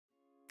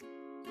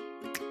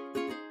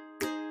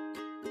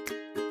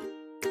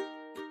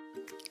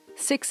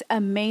6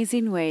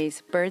 amazing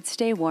ways birds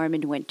stay warm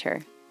in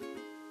winter.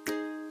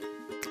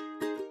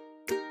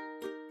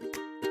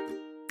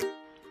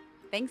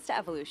 Thanks to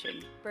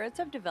evolution, birds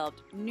have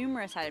developed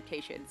numerous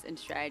adaptations and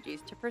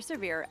strategies to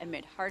persevere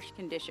amid harsh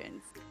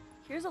conditions.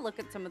 Here's a look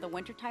at some of the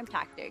wintertime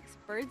tactics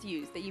birds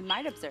use that you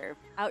might observe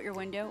out your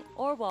window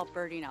or while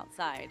birding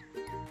outside.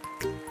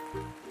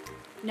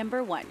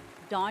 Number 1.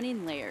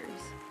 Donning layers.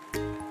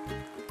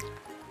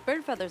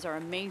 Bird feathers are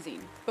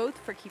amazing, both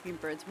for keeping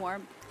birds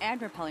warm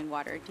and repelling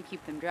water to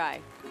keep them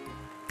dry.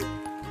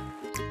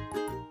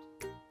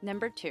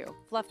 Number 2.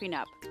 Fluffing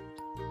up.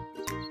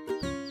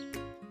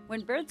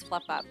 When birds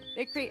fluff up,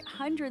 they create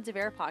hundreds of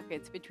air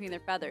pockets between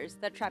their feathers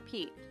that trap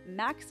heat,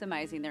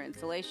 maximizing their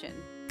insulation.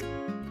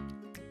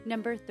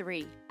 Number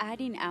 3.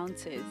 Adding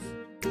ounces.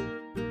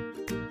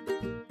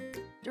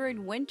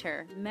 During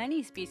winter,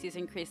 many species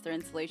increase their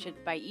insulation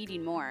by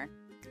eating more.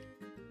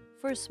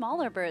 For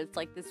smaller birds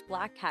like this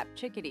black-capped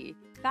chickadee,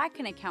 fat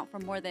can account for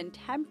more than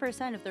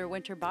 10% of their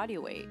winter body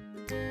weight.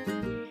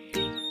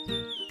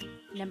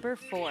 Number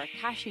 4.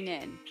 Cashing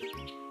in.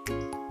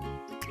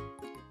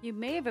 You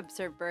may have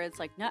observed birds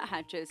like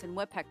nuthatches and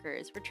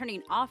woodpeckers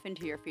returning often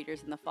to your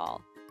feeders in the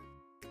fall.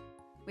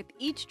 With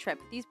each trip,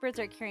 these birds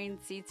are carrying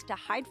seeds to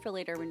hide for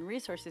later when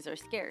resources are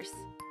scarce.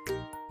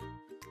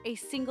 A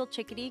single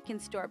chickadee can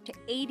store up to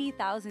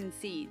 80,000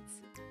 seeds.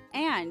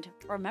 And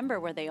remember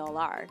where they all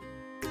are.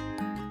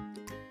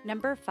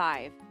 Number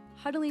 5.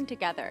 Huddling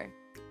together.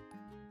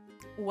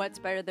 What's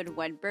better than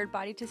one bird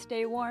body to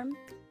stay warm?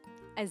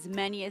 As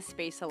many as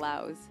space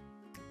allows.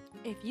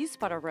 If you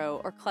spot a row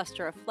or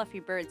cluster of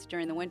fluffy birds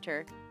during the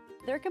winter,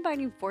 they're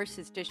combining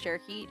forces to share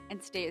heat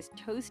and stay as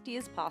toasty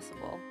as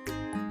possible.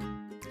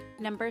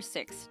 Number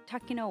 6.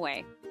 Tucking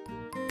away.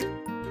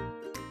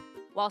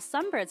 While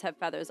some birds have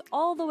feathers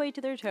all the way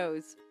to their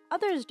toes,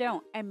 others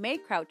don't and may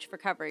crouch for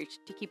coverage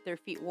to keep their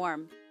feet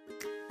warm.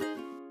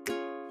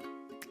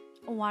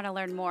 Want to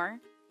learn more?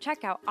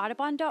 Check out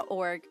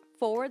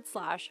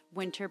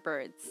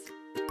audubon.org/winterbirds.